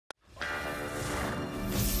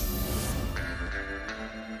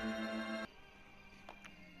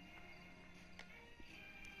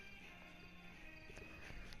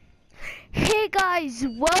guys,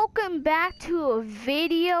 welcome back to a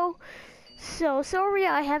video. So sorry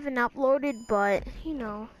I haven't uploaded, but you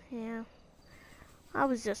know, yeah, I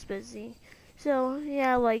was just busy. So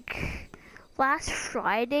yeah, like last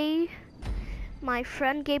Friday my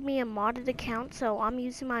friend gave me a modded account, so I'm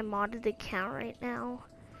using my modded account right now,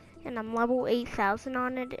 and I'm level 8,000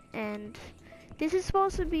 on it. And this is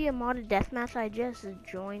supposed to be a modded deathmatch. I just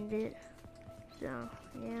joined it, so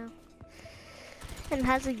yeah. And it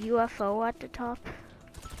has a UFO at the top.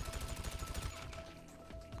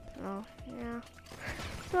 Oh, yeah.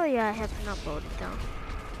 So yeah, I haven't uploaded though.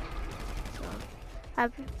 So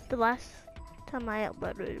the last time I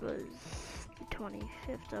uploaded was the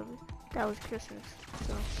 25th of that was Christmas.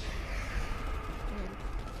 So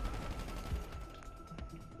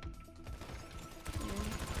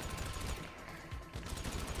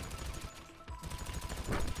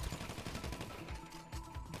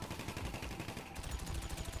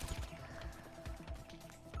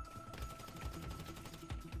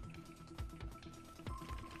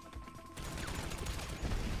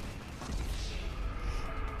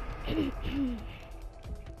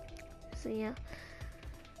so yeah.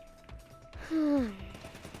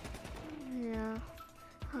 Yeah.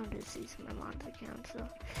 I'll just use my mom's account, so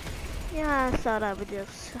yeah, I thought I would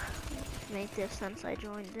just make this since I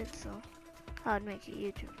joined it, so I would make a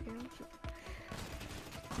YouTube video. So.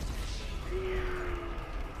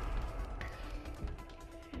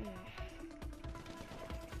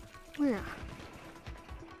 Yeah.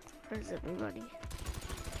 Where's everybody?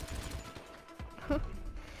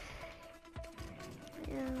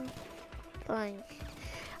 Yeah. Like,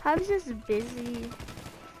 I was just busy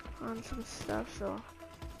on some stuff, so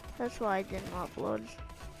that's why I didn't upload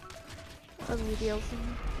videos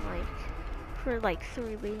for like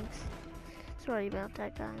 3 weeks. Sorry about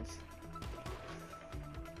that, guys.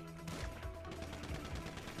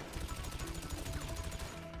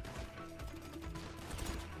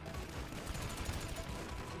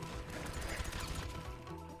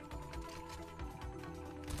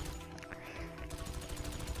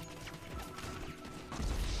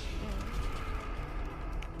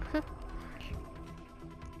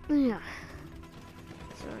 Yeah.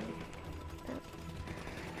 Sorry.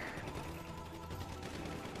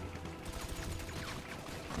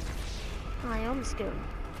 I almost go.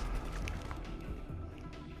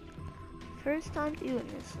 First time doing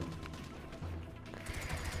this.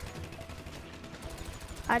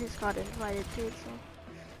 I just got invited to it, so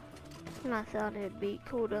and I thought it'd be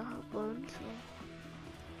cool to upload. So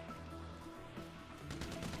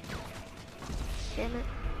damn it.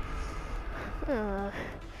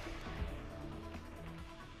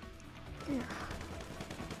 Yeah.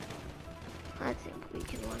 I think we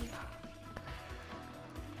can win.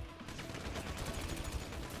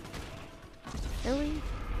 Really?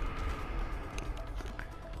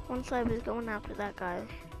 Once I was going after that guy,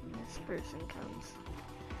 and this person comes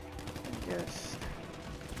and just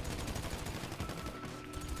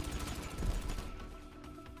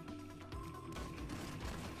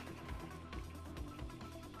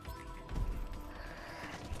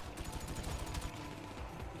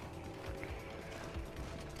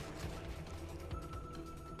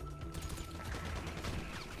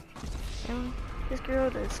this girl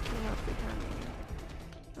just came up behind me.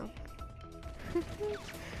 Oh.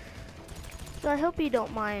 So I hope you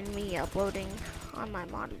don't mind me uploading on my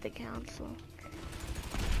modded account. So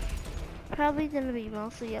probably gonna be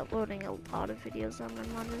mostly uploading a lot of videos on my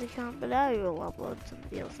modded account, but I will upload some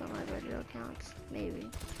videos on my regular accounts, maybe.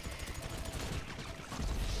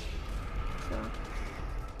 So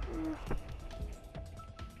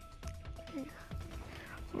yeah.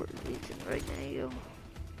 We're reaching right now, yo.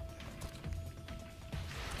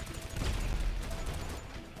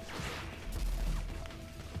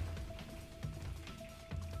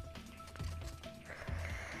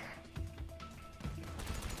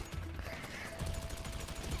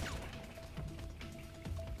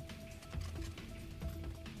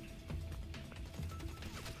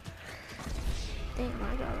 Damn,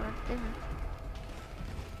 I got right there.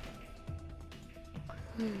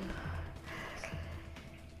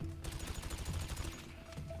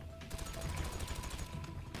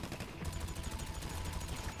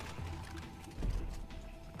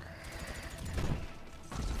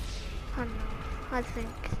 I don't know. I think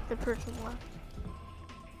the person left.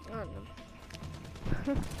 I don't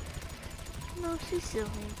know. No, she's still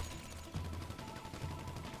here.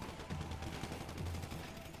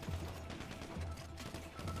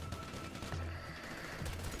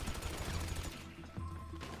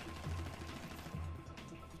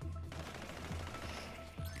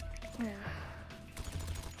 Yeah.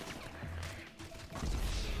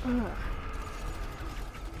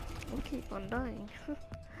 keep on dying.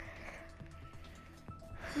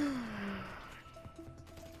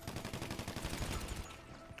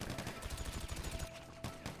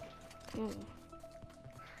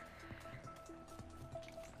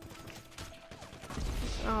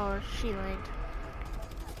 Oh, she lagged.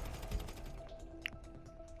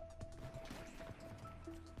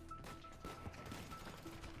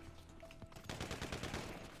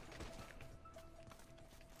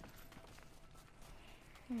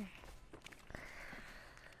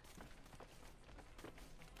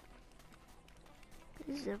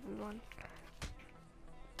 This is everyone.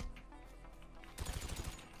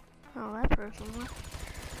 Oh, that person left.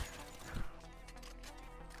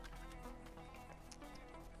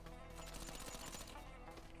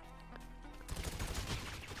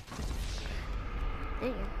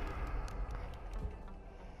 Damn.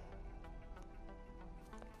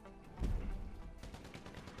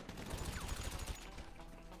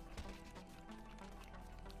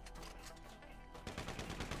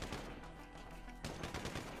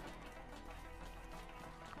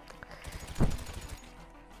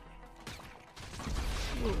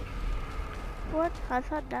 Ooh. What? I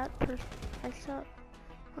thought that person. I thought.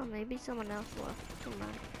 Oh, maybe someone else left. Come on.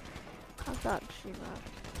 I thought she left.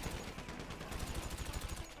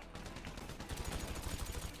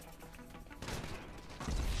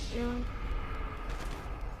 Really?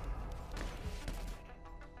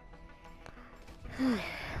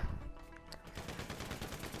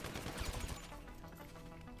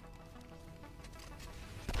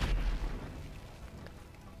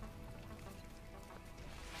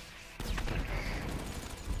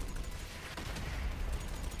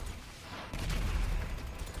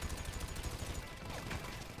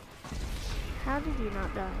 How did you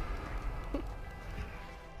not die?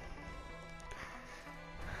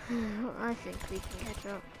 I think we can catch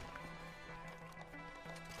up.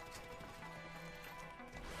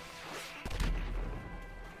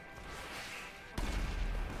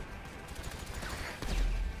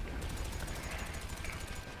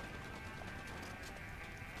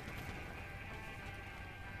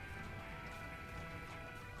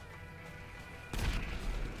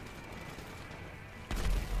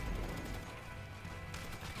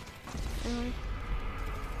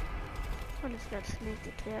 I just got sneak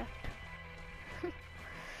attacked.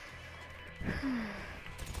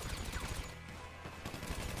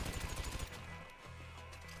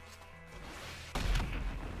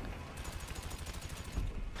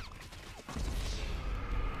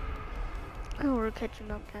 Oh, we're catching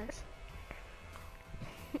up, guys.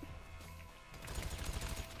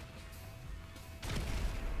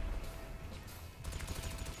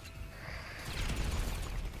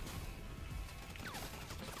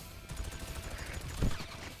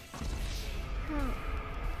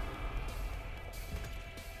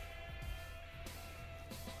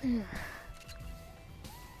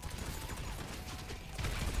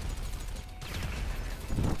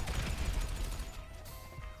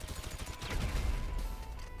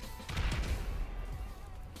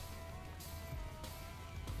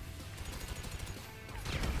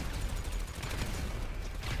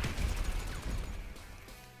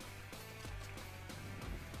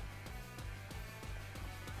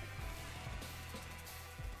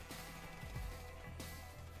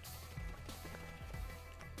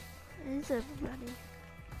 Is everybody?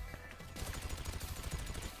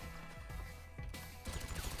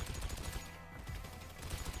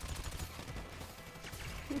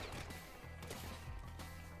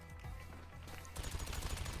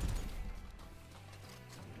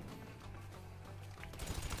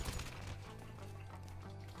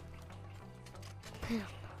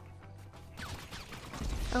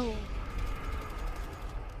 Oh.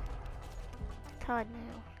 Tied now.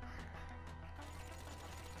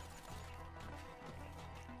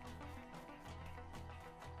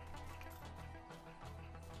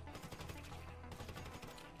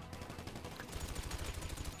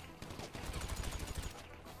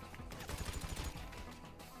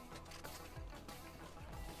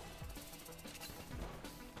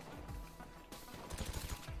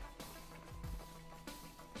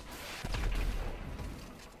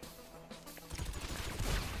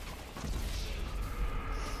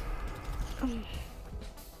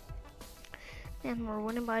 And we're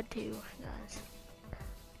winning by 2, guys.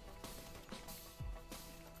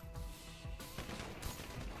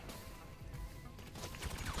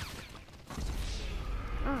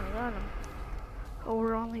 Oh, I got him. Oh,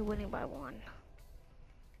 we're only winning by 1.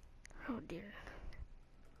 Oh dear.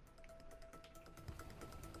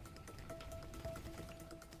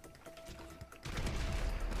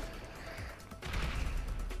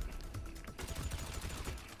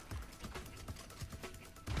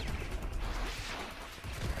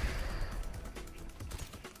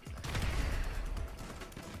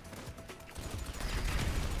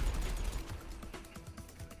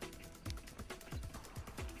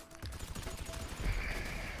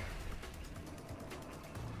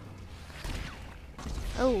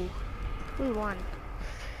 Oh, we won.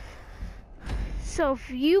 So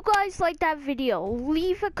if you guys like that video,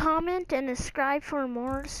 leave a comment and subscribe for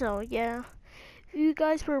more. So yeah, if you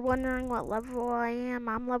guys were wondering what level I am,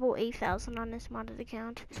 I'm level 8,000 on this modded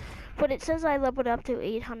account. But it says I leveled up to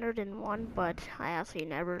 801, but I actually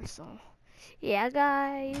never, so yeah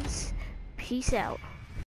guys, peace out.